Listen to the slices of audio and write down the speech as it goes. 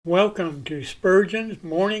Welcome to Spurgeon's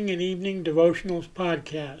Morning and Evening Devotionals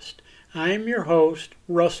podcast. I am your host,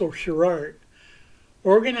 Russell Sherrard.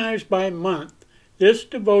 Organized by month, this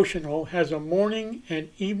devotional has a morning and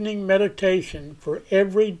evening meditation for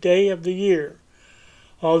every day of the year.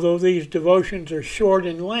 Although these devotions are short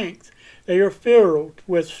in length, they are filled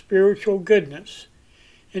with spiritual goodness.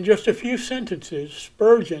 In just a few sentences,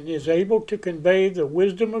 Spurgeon is able to convey the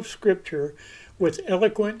wisdom of Scripture with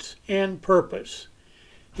eloquence and purpose.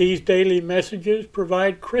 These daily messages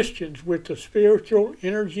provide Christians with the spiritual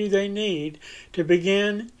energy they need to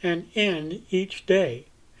begin and end each day.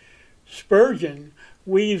 Spurgeon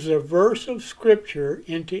weaves a verse of Scripture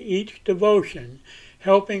into each devotion,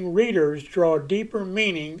 helping readers draw deeper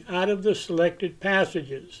meaning out of the selected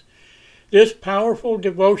passages. This powerful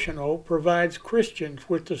devotional provides Christians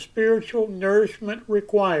with the spiritual nourishment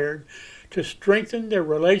required to strengthen their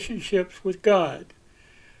relationships with God.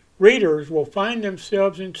 Readers will find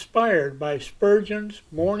themselves inspired by Spurgeon's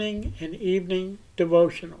morning and evening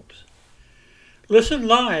devotionals. Listen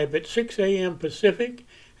live at 6 a.m. Pacific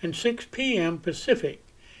and 6 p.m. Pacific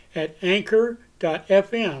at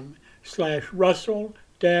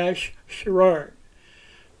anchor.fm/Russell-Sherrard.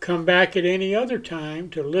 Come back at any other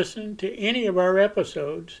time to listen to any of our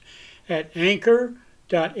episodes at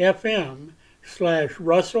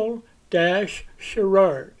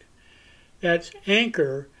anchor.fm/Russell-Sherrard. That's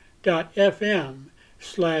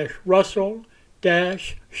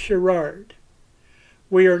anchor.fm/Russell-Sherrard.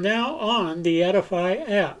 We are now on the Edify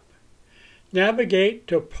app. Navigate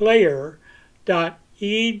to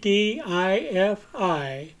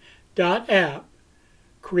player.edifi.app,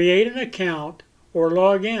 create an account, or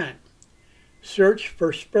log in. Search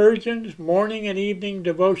for Spurgeon's Morning and Evening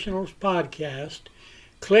Devotionals podcast,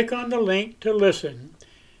 click on the link to listen,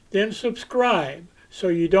 then subscribe so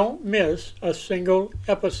you don't miss a single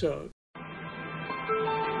episode.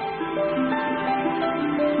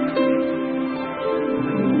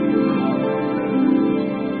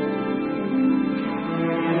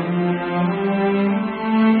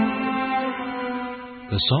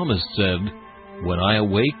 The psalmist said, "When I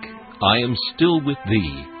awake, I am still with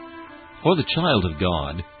Thee." For the child of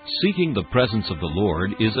God, seeking the presence of the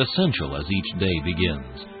Lord is essential as each day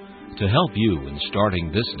begins. To help you in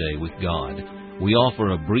starting this day with God, we offer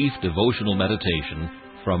a brief devotional meditation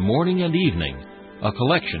from morning and evening, a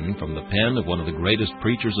collection from the pen of one of the greatest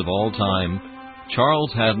preachers of all time,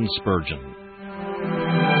 Charles Haddon Spurgeon.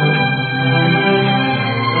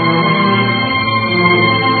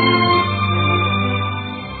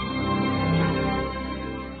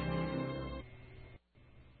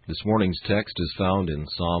 This morning's text is found in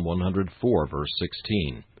Psalm 104, verse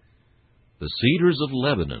 16. "The cedars of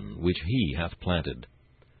Lebanon, which He hath planted."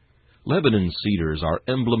 Lebanon cedars are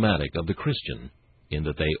emblematic of the Christian, in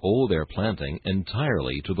that they owe their planting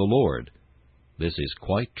entirely to the Lord. This is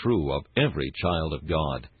quite true of every child of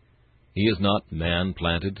God. He is not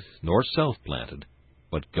man-planted, nor self-planted,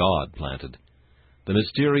 but God-planted. The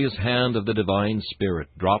mysterious hand of the divine Spirit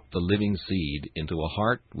dropped the living seed into a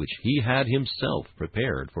heart which He had Himself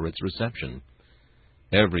prepared for its reception.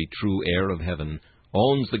 Every true heir of heaven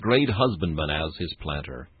owns the great husbandman as his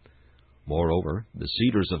planter. Moreover, the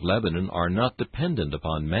cedars of Lebanon are not dependent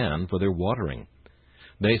upon man for their watering.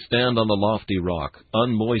 They stand on the lofty rock,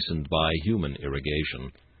 unmoistened by human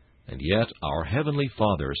irrigation, and yet our Heavenly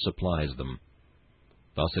Father supplies them.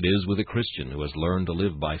 Thus it is with a Christian who has learned to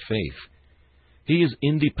live by faith. He is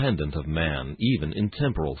independent of man, even in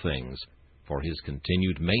temporal things. For his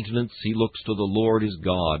continued maintenance he looks to the Lord his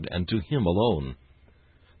God, and to Him alone.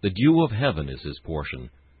 The dew of heaven is his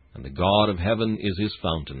portion, and the God of heaven is his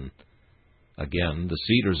fountain. Again, the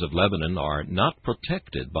cedars of Lebanon are not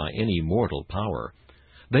protected by any mortal power.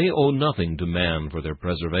 They owe nothing to man for their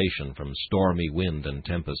preservation from stormy wind and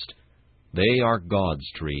tempest. They are God's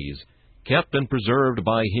trees, kept and preserved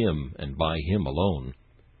by Him and by Him alone.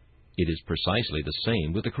 It is precisely the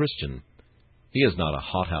same with the Christian. He is not a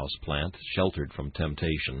hothouse plant sheltered from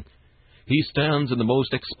temptation. He stands in the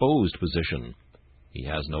most exposed position. He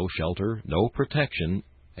has no shelter, no protection,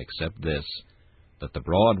 except this, that the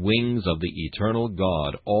broad wings of the eternal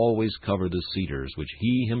God always cover the cedars which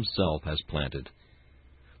He Himself has planted.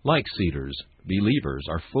 Like cedars, believers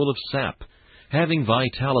are full of sap, having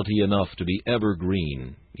vitality enough to be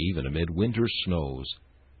evergreen, even amid winter snows.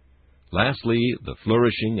 Lastly, the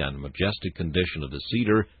flourishing and majestic condition of the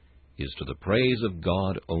cedar is to the praise of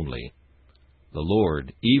God only. The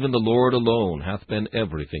Lord, even the Lord alone, hath been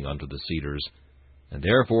everything unto the cedars, and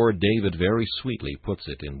therefore David very sweetly puts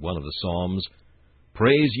it in one of the Psalms,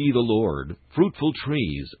 "Praise ye the Lord, fruitful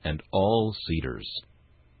trees, and all cedars."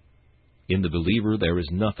 In the believer there is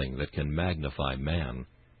nothing that can magnify man.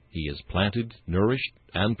 he is planted, nourished,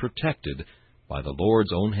 and protected by the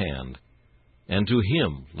Lord's own hand, and to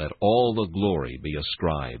him let all the glory be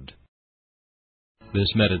ascribed.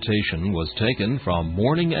 This meditation was taken from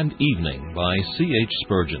Morning and Evening by C.H.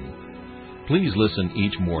 Spurgeon. Please listen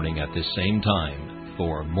each morning at this same time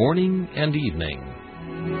for Morning and Evening.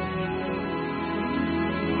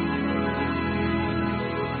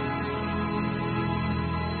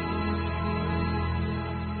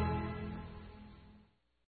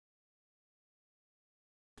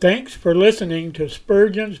 Thanks for listening to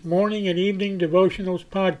Spurgeon's Morning and Evening Devotionals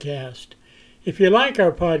podcast. If you like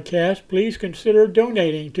our podcast, please consider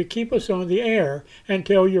donating to keep us on the air and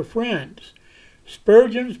tell your friends.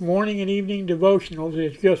 Spurgeon's Morning and Evening Devotionals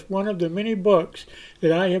is just one of the many books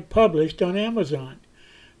that I have published on Amazon.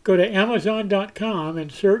 Go to Amazon.com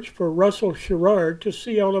and search for Russell Sherrard to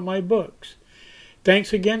see all of my books.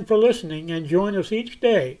 Thanks again for listening, and join us each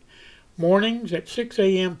day, mornings at 6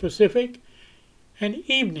 a.m. Pacific and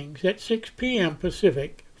evenings at 6 p.m.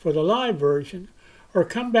 Pacific for the live version, or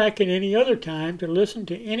come back at any other time to listen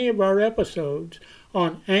to any of our episodes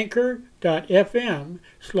on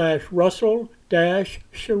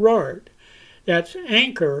anchor.fm/Russell-Sherrard. That's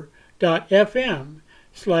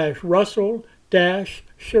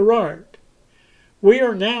anchor.fm/Russell-Sherrard. We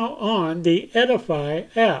are now on the Edify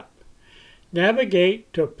app.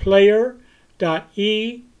 Navigate to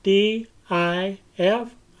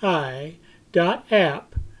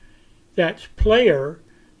player.edifi.app. That's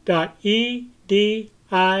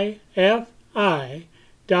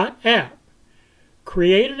player.edifi.app.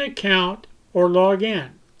 Create an account or log in.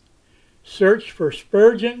 Search for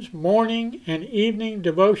Spurgeon's Morning and Evening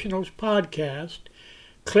Devotionals podcast.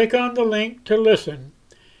 Click on the link to listen,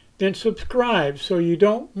 then subscribe so you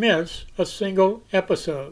don't miss a single episode.